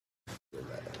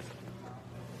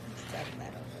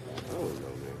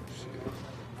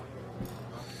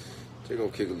They're gonna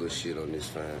kick a little shit on this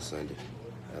fine Sunday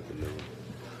afternoon.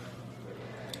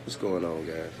 What's going on,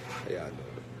 guys? How y'all doing?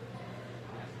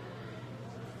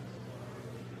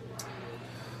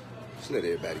 Just let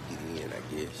everybody get in, I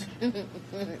guess.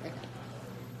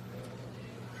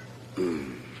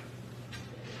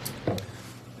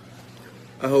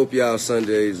 I hope y'all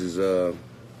Sundays is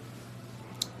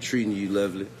treating you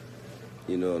lovely.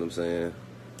 You know what I'm saying?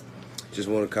 Just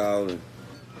want to call and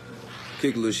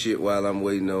kick a little shit while I'm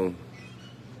waiting on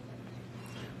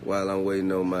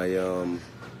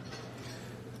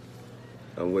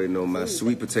my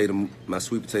sweet potato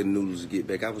noodles to get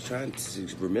back. I was trying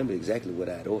to remember exactly what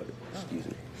I had ordered. Excuse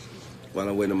me. While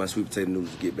I'm waiting on my sweet potato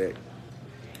noodles to get back.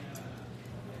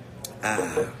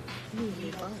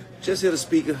 Just here to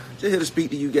speak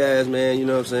to you guys, man. You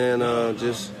know what I'm saying?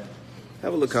 Just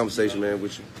have a little conversation, man,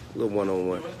 with you. A little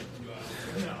one-on-one.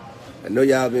 I know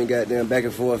y'all been goddamn back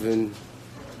and forth on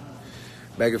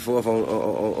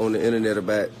the internet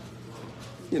about,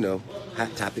 you know,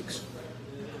 hot topics.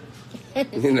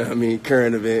 You know what I mean?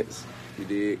 Current events. You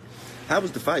dig? How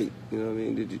was the fight? You know what I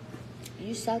mean? Did you?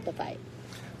 You saw the fight.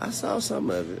 I saw some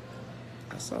of it.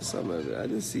 I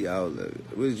didn't see all of it.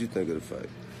 What did you think of the fight?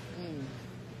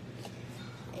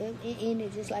 It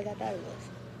ended just like I thought it was.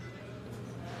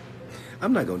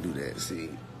 I'm not gonna do that.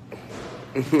 See.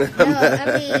 No,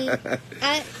 I mean,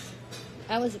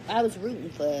 I was rooting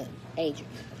for Adrian,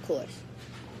 of course.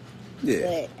 Yeah.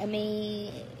 But I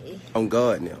mean, on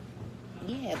guard now.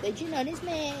 Yeah, but you know, this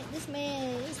man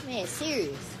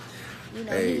serious. You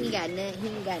know, hey. he ain't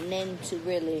got nothing to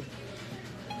really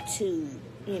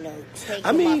you know, take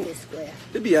him off his square.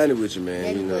 To be honest with you,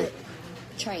 man, you know,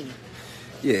 training.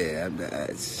 Yeah,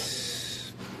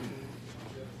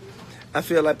 I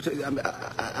feel like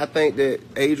I think that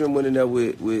Adrian went in there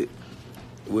with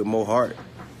more heart.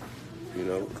 You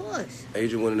know, of course.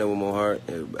 Adrian went in there with more heart.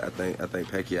 I think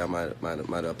Pacquiao might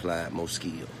have applied more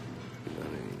skill. You know what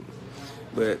I mean?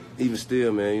 But even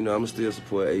still, man, you know, I'ma still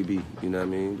support AB. You know what I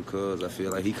mean? Because I feel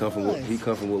like he come from what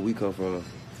we come from,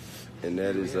 and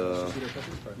that is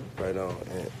right on.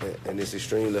 And it's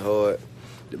extremely hard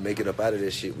to make it up out of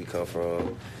that shit we come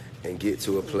from and get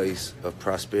to a place of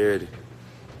prosperity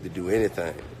to do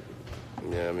anything. You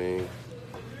know what I mean?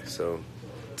 So,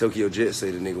 Tokyo Jet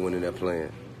say the nigga went in there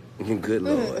playing. Good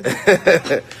Lord.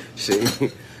 she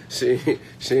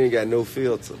ain't got no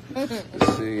filter.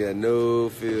 She ain't got no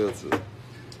filter.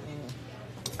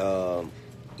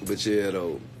 But yeah,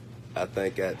 though, I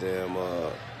think goddamn,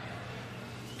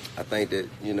 I think that,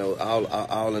 you know,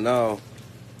 all in all,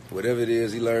 whatever it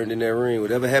is he learned in that ring,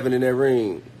 whatever happened in that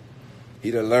ring,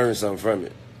 he done learned something from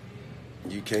it.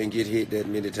 You can't get hit that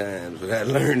many times without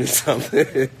learning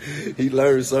something. He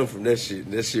learned something from that shit,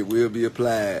 and that shit will be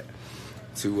applied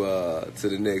to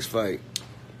the next fight.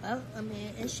 Well, I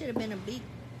mean, it should have been that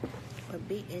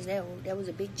was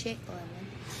a big check for him, man.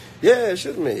 Yeah, it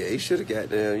should have been. Yeah, he should have got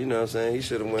down. You know what I'm saying? He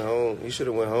should have went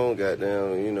home. Got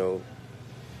down. You know,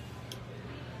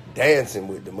 dancing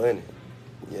with the money.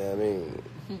 You know what I mean?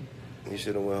 He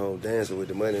should have went home dancing with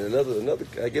the money. And another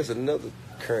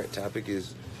current topic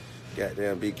is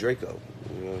goddamn Big Draco.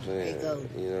 You know what I'm saying? Draco.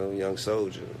 You know, young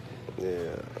Soulja.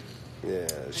 Yeah.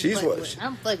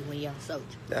 I'm fucking with young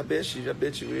Soulja. I bet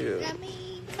you will. I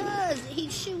mean, cause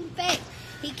he's shooting back.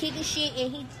 He kicking shit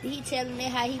and he telling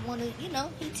it how he wanna, you know,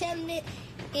 he telling it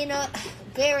in a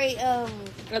very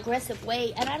aggressive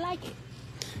way, and I like it.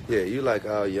 Yeah, you like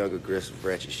all young, aggressive,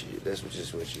 ratchet shit. That's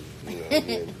just what you know.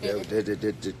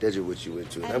 That's just what you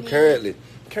into. And I'm currently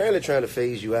trying to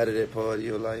phase you out of that part of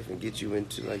your life and get you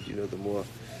into, like, you know, the more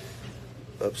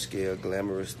upscale,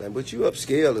 glamorous thing. But you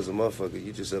upscale as a motherfucker.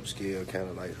 You just upscale, kind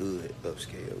of like hood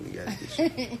upscale. We gotta get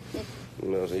you. You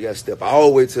know what I'm saying? You gotta step all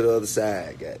the way to the other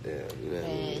side, goddamn. You know what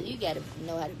I mean? You gotta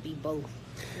know how to be both.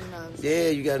 You know what I'm saying? Yeah,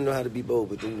 you gotta know how to be both.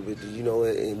 But you know,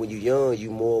 and when you're young,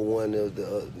 you more one than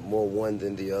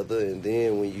the other. And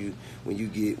then when you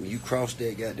cross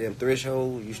that goddamn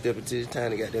threshold, you step into it's time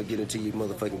to goddamn get into your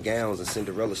motherfucking gowns and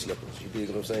Cinderella slippers. You dig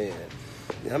what I'm saying?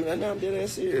 I'm dead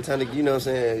ass serious. Time to, you know what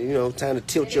I'm saying? You know, time to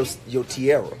tilt your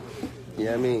tiara. You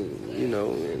know what I mean? You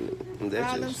know, and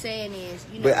that's all I'm saying is,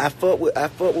 you know. But I fuck with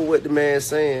what the man's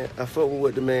saying. I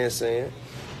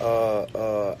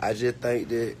just think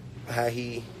that how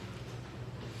he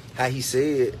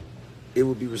said it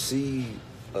would be received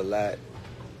a lot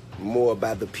more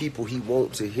by the people he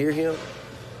want to hear him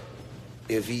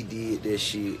if he did that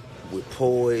shit with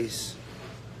poise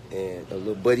and a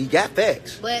little. But he got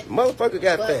facts. Motherfucker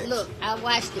got facts. Look, I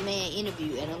watched the man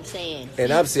interview, and I'm saying.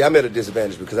 And obviously, I'm at a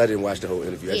disadvantage because I didn't watch the whole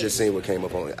interview. Yeah. I just seen what came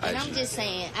up on it. And I'm just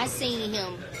saying, I seen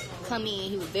him come in.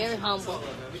 He was very humble.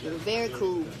 He was very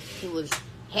cool. He was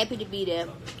happy to be there,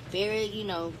 very,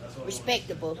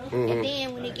 respectable. And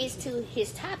then when it gets to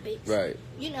his topics, right,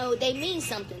 they mean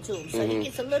something to him. So he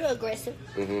gets a little aggressive.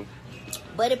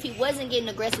 But if he wasn't getting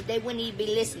aggressive, they wouldn't even be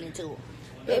listening to him.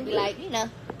 They'd be like,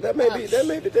 There may be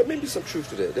some truth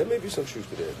to that. There may be some truth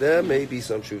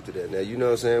to that. Now, you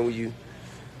know what I'm saying?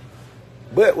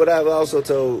 But what I also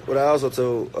told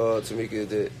Tamika is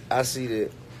that I see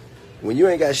that when you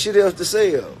ain't got shit else to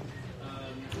sell,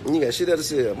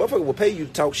 motherfucker will pay you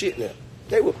to talk shit now.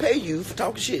 They will pay you for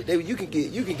talking shit. You can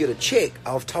get a check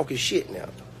off talking shit now.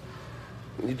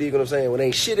 You dig what I'm saying? When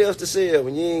ain't shit else to sell,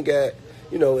 when you ain't got,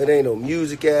 it ain't no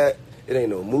music out, it ain't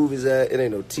no movies out, it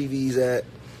ain't no TVs out,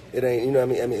 it ain't, I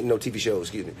mean no TV shows,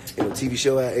 excuse me. Ain't no TV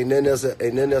show out, ain't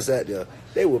nothing else out there.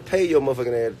 They will pay your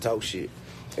motherfucking ass to talk shit.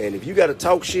 And if you got to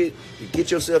talk shit to get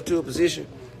yourself to a position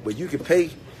where you can pay,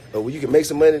 or where you can make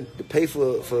some money to pay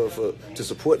to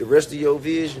support the rest of your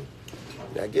vision,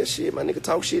 I guess shit, my nigga,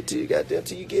 talk shit till you get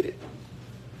it.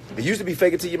 It used to be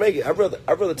fake it till you make it. I'd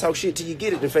rather talk shit till you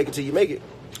get it than fake it till you make it.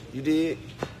 You did?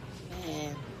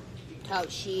 Man, talk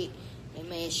shit and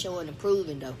man showing and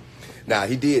proving though. Nah,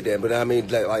 he did that, but I mean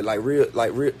like real.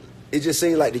 It just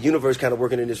seemed like the universe kind of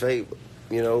working in his favor,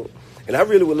 And I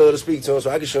really would love to speak to him so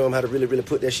I can show him how to really, really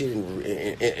put that shit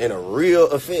in a real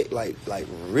effect, like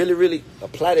really, really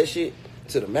apply that shit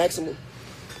to the maximum.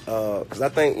 Because I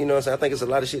think, I think it's a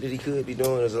lot of shit that he could be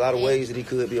doing. There's a lot of ways that he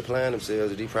could be applying himself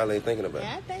that he probably ain't thinking about.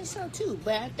 Yeah, I think so too.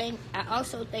 But I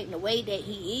also think the way that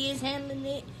he is handling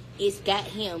it, it's got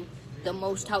him the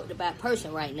most talked about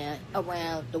person right now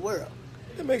around the world.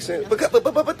 That makes sense.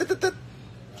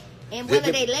 And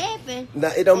whether they laughing,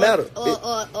 it don't matter,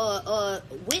 or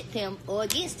with him or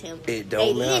against him, it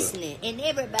don't matter. Listening, and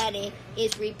everybody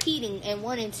is repeating and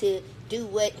wanting to do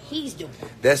what he's doing.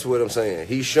 That's what I'm saying.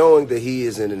 He's showing that he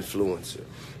is an influencer.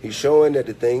 He's showing that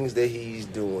the things that he's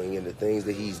doing and the things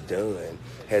that he's done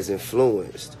has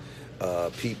influenced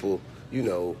people,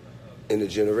 in the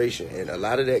generation. And a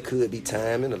lot of that could be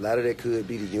timing. A lot of that could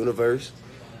be the universe.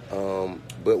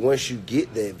 But once you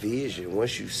get that vision,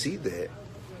 once you see that,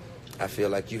 I feel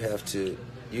like you gotta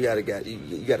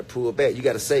pull back. You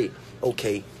gotta say,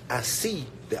 okay, I see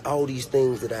that all these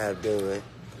things that I've done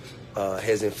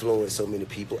has influenced so many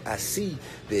people. I see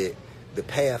that the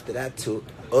path that I took,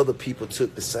 other people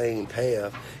took the same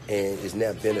path and is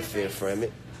now benefiting from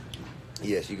it.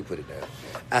 Yes, you can put it down.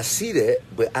 I see that,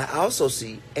 but I also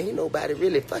see ain't nobody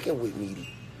really fucking with me.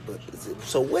 But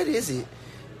so what is it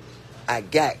I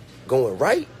got going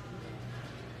right?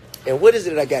 And what is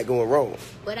it that I got going wrong?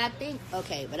 But I think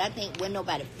when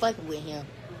nobody fucking with him,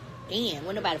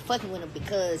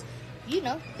 because,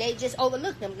 they just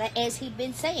overlooked him. Like, as he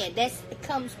been saying, that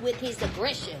comes with his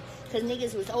aggression. Because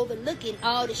niggas was overlooking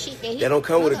all the shit that he... That don't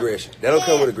come with aggression.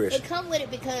 It come with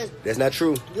it because... That's not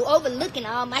true. You overlooking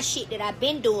all my shit that I've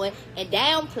been doing and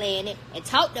downplaying it and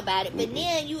talked about it, but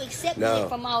then you accepting it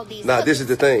from all these others. This is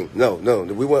the thing. No.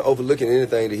 We weren't overlooking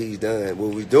anything that he's done.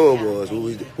 What we was doing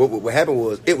what happened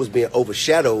was it was being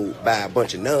overshadowed by a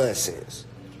bunch of nonsense.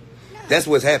 That's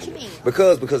what's happening.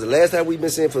 Because the last time we've been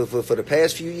seeing for the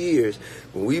past few years,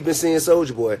 when we've been seeing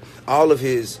Soulja Boy, all of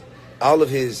his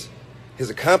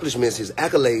accomplishments, his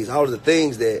accolades, all of the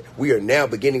things that we are now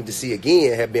beginning to see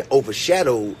again have been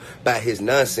overshadowed by his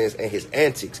nonsense and his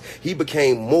antics. He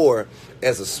became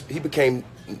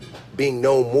being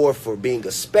known more for being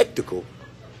a spectacle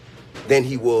than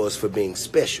he was for being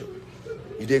special.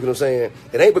 You dig what I'm saying?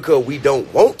 It ain't because we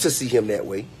don't want to see him that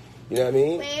way. You know what I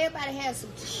mean? Well, everybody has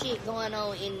some shit going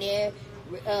on in their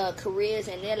careers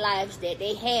and their lives that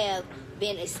they have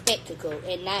been a spectacle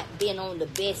and not been on the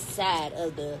best side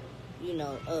of the,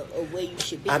 of where you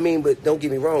should be. I mean, but don't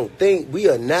get me wrong. We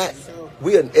are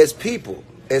as people,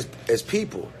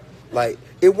 like,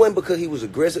 it wasn't because he was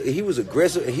aggressive. He was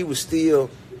aggressive and he was still,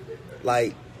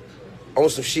 like, on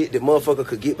some shit that motherfucker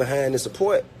could get behind and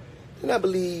support. And I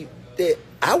believe that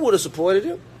I would have supported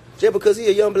him. Just because he's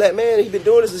a young black man, he's been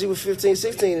doing this since he was 15,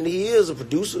 16, and he is a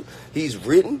producer. He's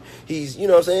written. He's, you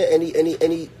know what I'm saying?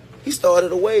 And he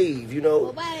started a wave,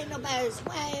 Well, why everybody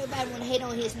want to hate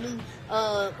on his new,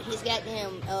 his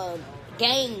goddamn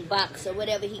game box or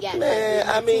whatever he got? Man,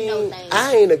 I mean,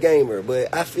 I ain't a gamer,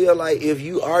 but I feel like if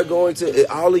you are going to,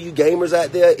 all of you gamers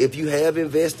out there, if you have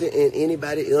invested in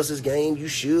anybody else's game, you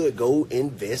should go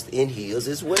invest in his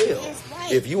as well. That's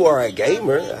right. If you are a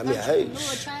gamer, I mean, hey,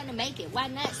 trying to make it, why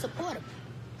not support him?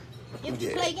 If you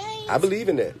play games, I believe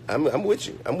in that. I'm with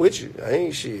you. I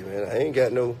ain't shit, man. I ain't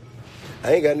got no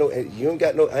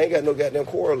goddamn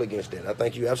quarrel against that. I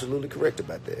think you're absolutely correct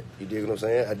about that. You dig what I'm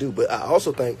saying? I do. But I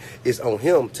also think it's on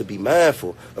him to be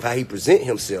mindful of how he present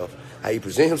himself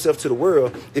to the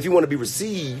world. If you want to be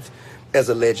received as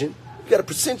a legend. You got to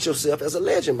present yourself as a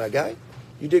legend, my guy.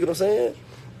 You dig what I'm saying?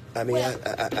 I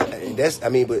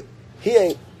mean, but he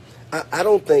ain't. I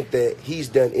don't think that he's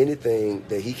done anything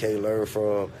that he can't learn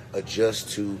from, adjust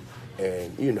to,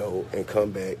 and and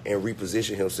come back and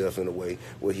reposition himself in a way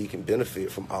where he can benefit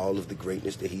from all of the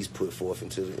greatness that he's put forth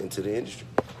into the industry.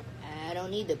 I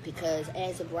don't either, because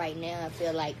as of right now, I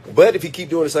feel like. But if he keep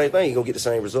doing the same thing, he's gonna get the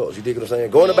same results. You dig what I'm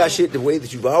saying? Going about shit the way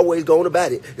that you've always gone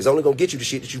about it is only gonna get you the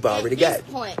shit that you've already got. At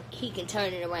this point, he can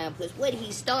turn it around, because what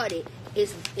he started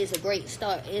is a great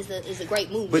start. Is a great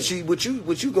movement. But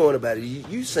what you going about it?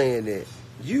 You saying that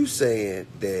you saying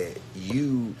that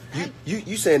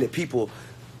people.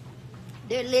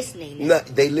 They're listening now.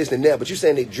 They listening now, but you're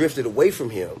saying they drifted away from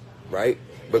him, right?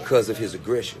 Because of his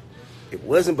aggression. It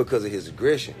wasn't because of his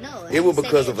aggression. No, it was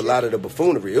because of a lot of the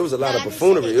buffoonery. It was a lot of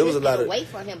buffoonery. It was a lot of away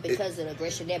from him because of the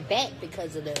aggression. They're back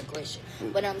because of the aggression.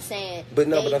 But I'm saying. But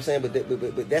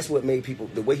that's what made people.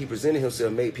 The way he presented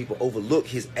himself made people overlook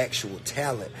his actual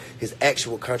talent, his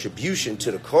actual contribution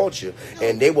to the culture,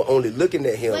 and they were only looking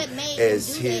at him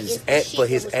as his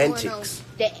antics.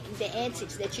 The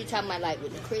antics that you're talking about, like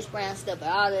with the Chris Brown stuff and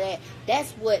all of that,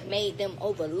 that's what made them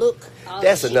overlook all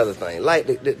that's another thing. Like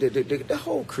the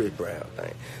whole Chris Brown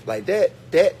thing. Like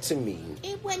that to me.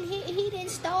 It wasn't he didn't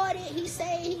start it. He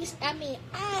said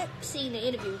I've seen the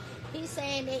interview. He's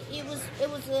saying that it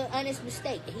was an honest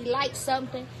mistake. He liked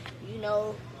something,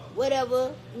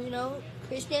 whatever,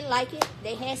 Chris didn't like it.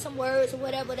 They had some words or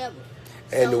whatever.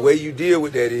 And the way you deal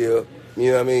with that is,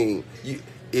 you know what I mean?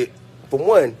 For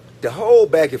one, the whole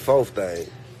back and forth thing,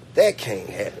 that can't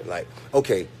happen. Like,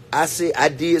 okay, I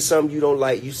did something you don't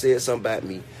like, you said something about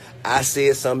me. I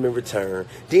said something in return.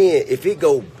 Then if it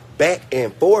go back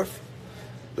and forth,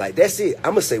 like that's it.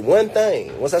 I'm gonna say one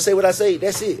thing. Once I say what I say,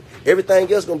 that's it.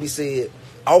 Everything else gonna be said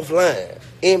offline,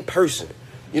 in person.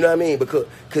 You know what I mean? Because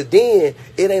then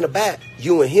it ain't about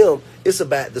you and him. It's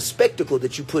about the spectacle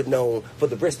that you putting on for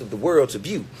the rest of the world to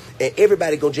view. And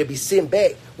everybody gonna just be sitting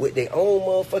back with their own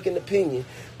motherfucking opinion,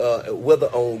 whether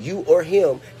on you or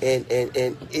him. And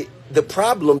the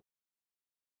problem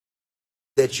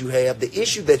that you have, the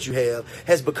issue that you have,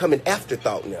 has become an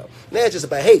afterthought now. Now it's just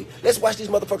about, hey, let's watch these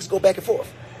motherfuckers go back and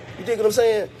forth. You dig what I'm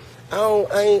saying?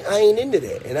 I ain't into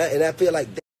that. And I feel like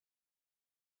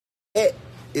that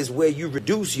is where you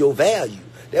reduce your value.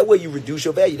 That way you reduce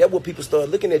your value. That way people start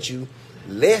looking at you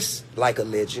less like a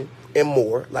legend and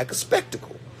more like a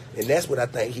spectacle. And that's what I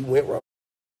think he went wrong.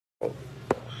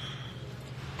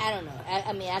 I don't know.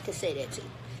 I could say that too.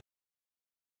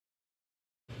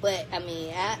 But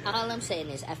all I'm saying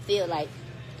is, I feel like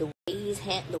the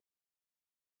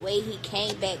way he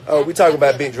came back. Oh, we talking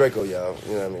about Big Draco, y'all.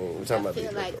 You know what I mean? We talking about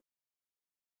Big Draco.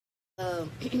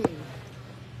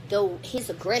 Though his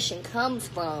aggression comes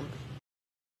from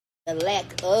the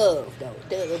lack of,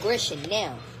 the aggression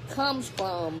now comes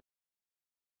from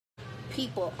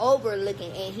people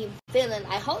overlooking and him feeling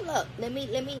like, hold up, let me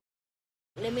let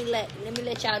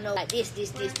y'all know like this and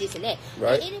that.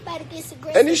 Right. And anybody gets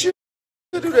aggressive. And he should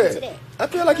do that. I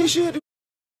feel like he should do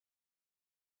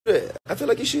that. I feel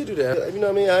like he should do that. You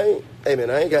know what I mean?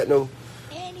 I ain't got no.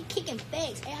 And he kicking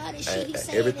facts. And all this shit he's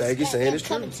saying. Everything he's saying is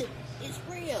true. It's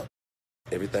real.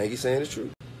 Everything he's saying is true.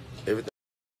 Everything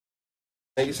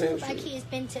he's saying is true. Like he's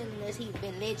been telling us he's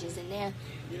been legends, and now,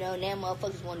 now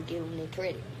motherfuckers want to give him their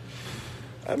credit.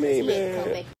 I mean,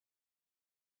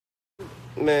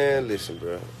 man, listen,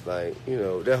 bro. Like,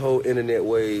 that whole internet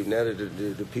wave, now that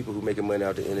the people who making money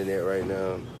out the internet right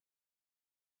now,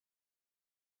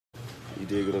 you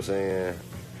dig what I'm saying?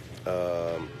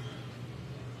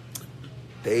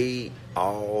 They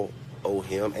all owe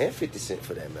him, and 50 Cent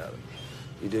for that matter.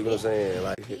 You dig what I'm saying?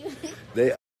 Like,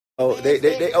 they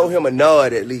owe him a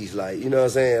nod at least. Like, you know what I'm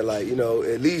saying? Like,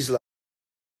 at least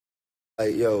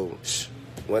like yo,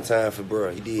 one time for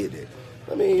bruh, he did that.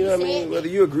 I mean, you know what I mean? Whether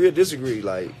you agree or disagree,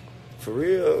 like, for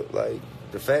real, like,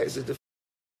 the facts is the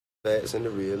facts and the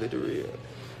real is the real.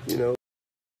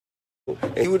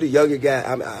 And he was the youngest guy.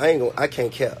 I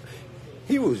can't count.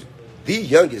 He was the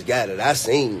youngest guy that I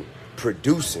seen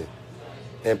producing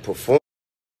and performing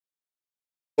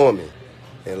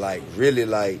and like really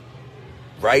like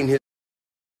writing his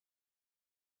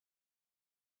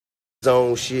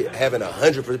own shit, having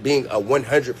being a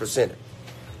 100%er,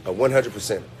 a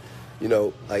 100%er.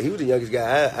 Like he was the youngest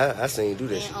guy I seen do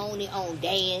that shit. Own his own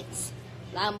dance.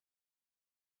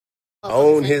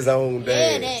 Own his own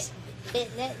dance. Yeah,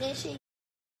 that shit.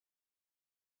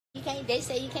 You can't. They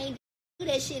say you can't do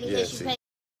that shit unless you pay.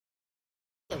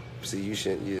 See, you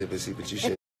shouldn't. Yeah, but you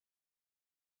shouldn't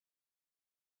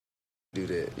do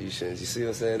that. You shouldn't. You see what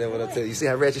I'm saying? That's what I'm telling you. You see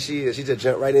how ratchet she is? She just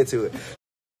jumped right into it.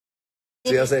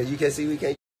 See what I'm saying? You can't see, you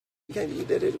can't eat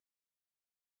that.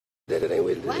 That ain't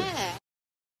with it. Why?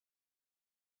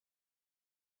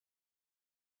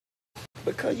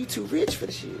 Because you too rich for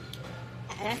the shit.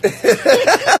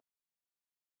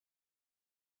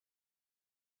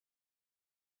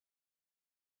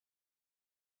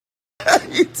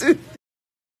 You too.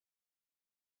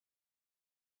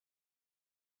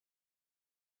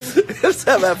 That's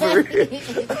how I for real.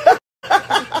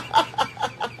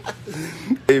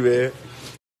 Hey man.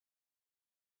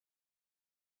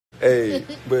 Hey,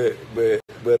 but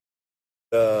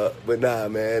nah,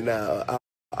 man, nah.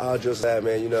 I'll just say,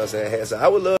 man, you know what I'm saying? So I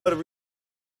would love to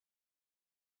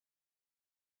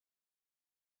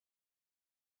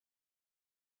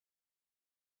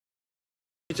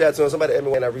reach out to him. Somebody asked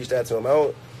me when I reached out to him.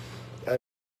 You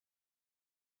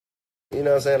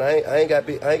know what I'm saying? I ain't got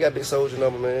big Soulja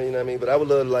number, man. You know what I mean? But I would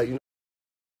love to, like, you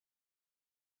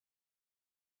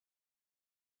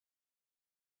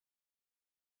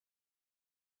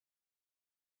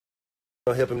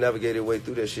know, help him navigate his way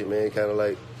through that shit, man. Kind of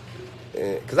like,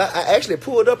 because I actually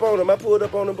pulled up on him. I pulled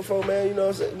up on him before, man. You know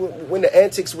what I'm saying? When the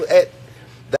antics were at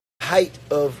the height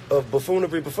of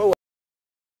buffoonery before,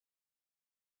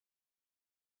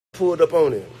 I pulled up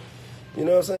on him. You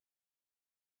know what I'm saying?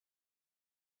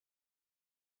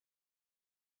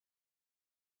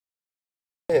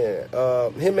 Yeah.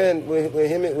 Him and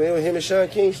Sean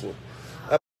Kingston.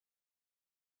 I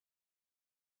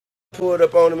pulled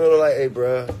up on him and was like, "Hey,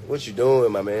 bro, what you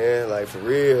doing, my man? Like, for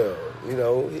real, you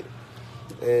know?"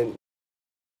 And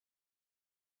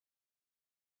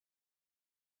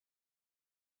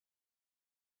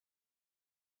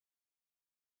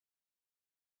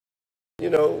you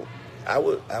know, I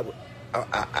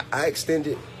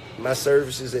extended my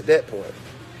services at that point.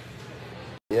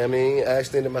 You know what I mean? I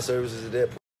extended my services at that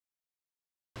point.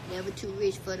 Never too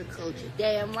rich for the culture.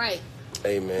 Damn right.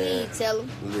 Hey, man. You ain't tell them.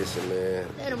 Listen, man.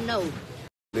 Let them know.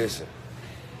 Listen.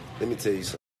 Let me tell you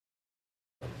something.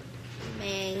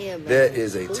 Man, here, man. There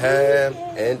is a time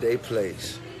and a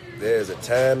place. There's a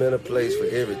time and a place for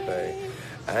everything.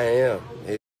 I am.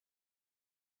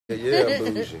 Yeah, I'm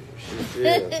bougie.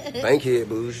 Yeah. Bankhead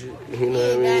bougie. You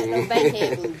know what I mean? No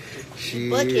bankhead bougie.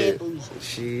 Buckhead bougie.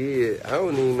 Shit. I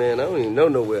don't even know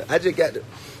nowhere. I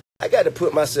got to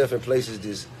put myself in places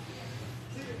that's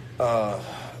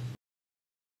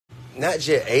not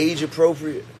just age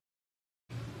appropriate,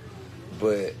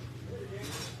 but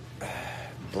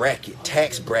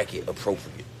tax bracket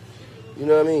appropriate. You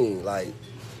know what I mean? Like,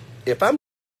 if I'm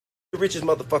the richest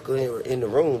motherfucker in the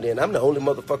room, then I'm the only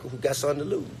motherfucker who got something to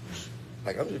lose.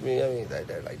 Like, I'm just being,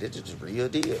 like this is just real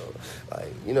deal.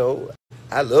 Like, you know,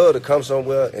 I love to come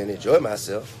somewhere and enjoy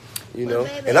myself, you know,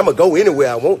 baby, and I'm gonna go anywhere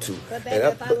I want to. But baby,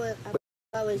 I've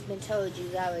always been told you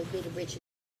I always be the richest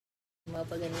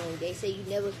motherfucker in the room. They say you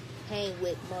never hang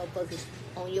with motherfuckers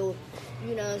on your,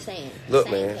 you know what I'm saying? Look,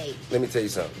 same man, page. let me tell you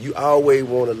something. You always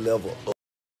want to level up.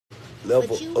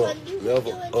 Level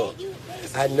up.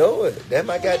 I know it. That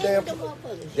my goddamn.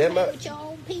 That my.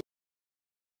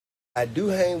 I do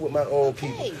hang with my own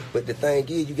people, but the thing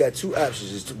is, you got two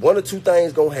options. It's one or two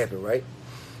things gonna happen, right?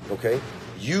 Okay,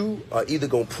 you are either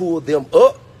gonna pull them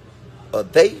up, or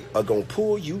they are gonna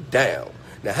pull you down.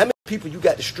 Now, how many people you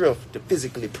got the strength to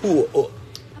physically pull up?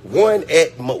 One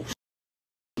at most.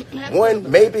 One,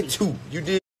 maybe two. You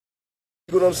did.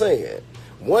 You know what I'm saying?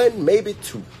 One, maybe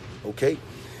two. Okay.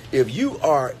 If you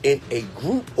are in a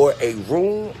group or a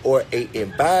room or a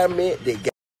environment that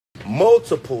got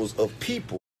multiples of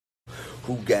people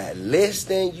who got less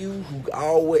than you,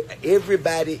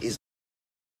 everybody is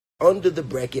under the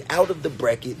bracket, out of the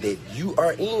bracket that you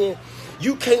are in,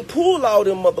 you can't pull all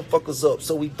them motherfuckers up.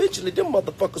 So eventually them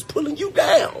motherfuckers pulling you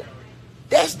down.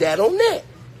 That's that on that.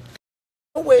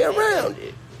 No way around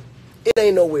it. It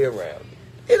ain't no way around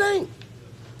it. It ain't.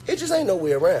 It just ain't no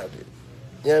way around it.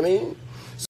 You know what I mean?